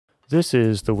This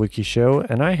is the Wiki Show,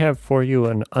 and I have for you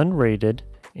an unrated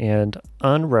and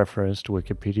unreferenced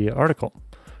Wikipedia article.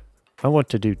 I want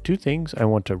to do two things. I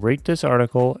want to rate this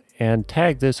article and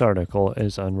tag this article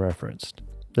as unreferenced.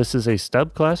 This is a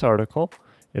stub class article.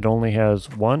 It only has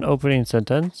one opening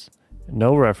sentence,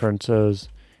 no references,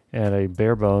 and a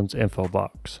bare bones info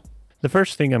box. The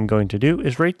first thing I'm going to do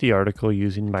is rate the article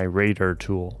using my Rater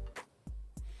tool.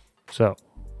 So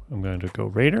I'm going to go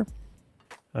Rater.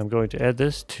 I'm going to add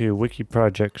this to Wiki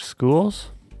Project Schools,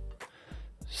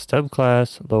 Stub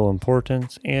Class, Low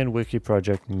Importance, and Wiki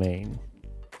Project Main.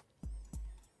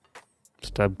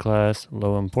 Stub Class,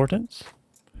 Low Importance.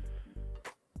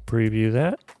 Preview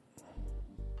that.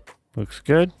 Looks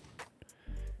good.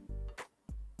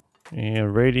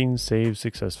 And rating saved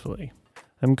successfully.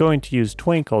 I'm going to use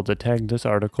Twinkle to tag this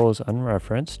article as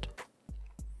unreferenced.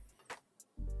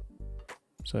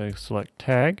 So I select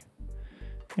Tag.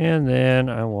 And then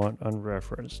I want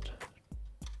unreferenced.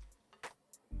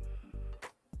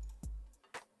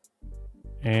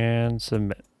 And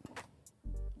submit.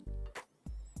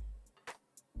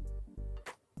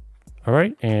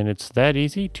 Alright, and it's that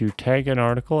easy to tag an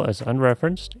article as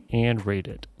unreferenced and rate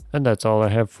it. And that's all I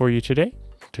have for you today.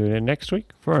 Tune in next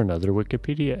week for another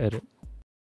Wikipedia edit.